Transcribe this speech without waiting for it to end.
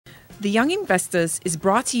The Young Investors is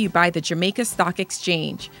brought to you by the Jamaica Stock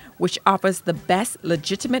Exchange, which offers the best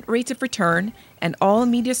legitimate rate of return, and All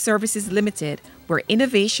Media Services Limited, where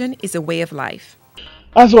innovation is a way of life.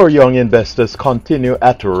 As our young investors continue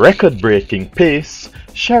at record-breaking pace,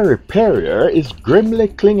 Sherry Perrier is grimly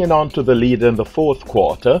clinging on to the lead in the fourth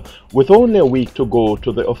quarter, with only a week to go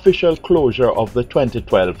to the official closure of the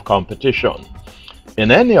 2012 competition. In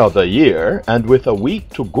any other year, and with a week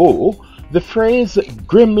to go, the phrase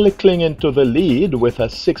grimly clinging to the lead with a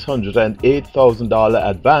 $608,000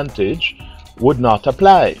 advantage would not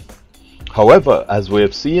apply. However, as we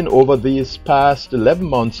have seen over these past 11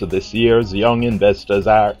 months, this year's young investors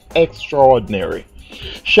are extraordinary.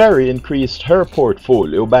 Sherry increased her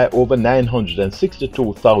portfolio by over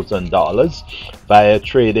 $962,000 via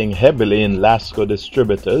trading heavily in Lasco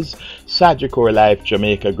Distributors, Sagicor Life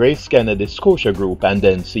Jamaica, Grace Kennedy Scotia Group, and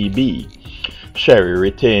NCB. Sherry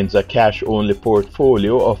retains a cash-only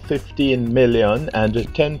portfolio of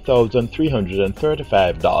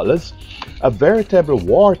 $15,010,335, a veritable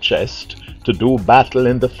war chest to do battle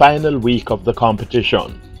in the final week of the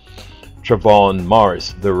competition. Trevon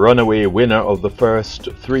Morris, the runaway winner of the first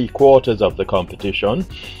 3 quarters of the competition,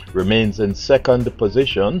 remains in second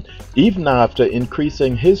position even after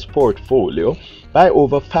increasing his portfolio by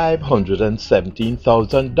over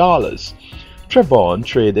 $517,000. Trevon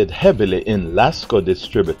traded heavily in Lasco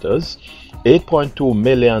Distributors, 8.2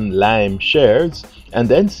 million Lime shares, and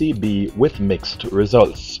NCB with mixed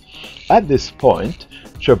results. At this point,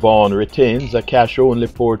 Trevon retains a cash-only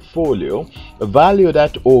portfolio valued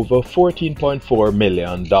at over $14.4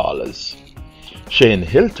 million. Shane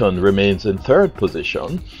Hilton remains in third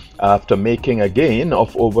position after making a gain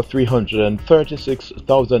of over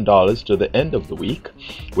 $336,000 to the end of the week,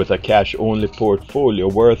 with a cash-only portfolio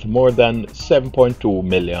worth more than $7.2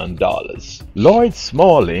 million. Lloyd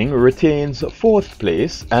Smalling retains fourth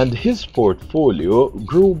place, and his portfolio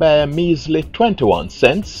grew by a measly 21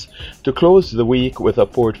 cents to close the week with a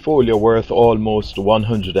portfolio worth almost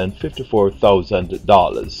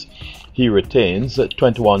 $154,000. He retains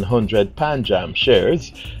 2,100 Panjam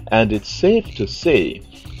shares, and it's safe to say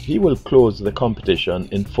he will close the competition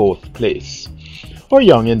in fourth place. Our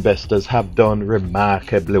young investors have done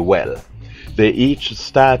remarkably well. They each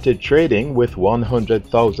started trading with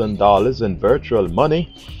 $100,000 in virtual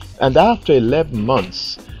money, and after 11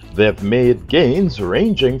 months, they've made gains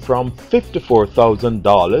ranging from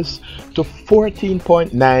 $54,000 to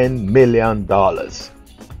 $14.9 million.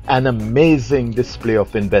 An amazing display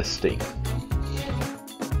of investing.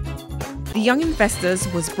 The Young Investors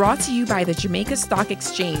was brought to you by the Jamaica Stock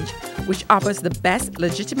Exchange, which offers the best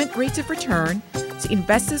legitimate rate of return to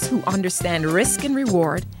investors who understand risk and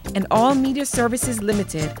reward, and All Media Services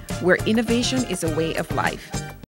Limited, where innovation is a way of life.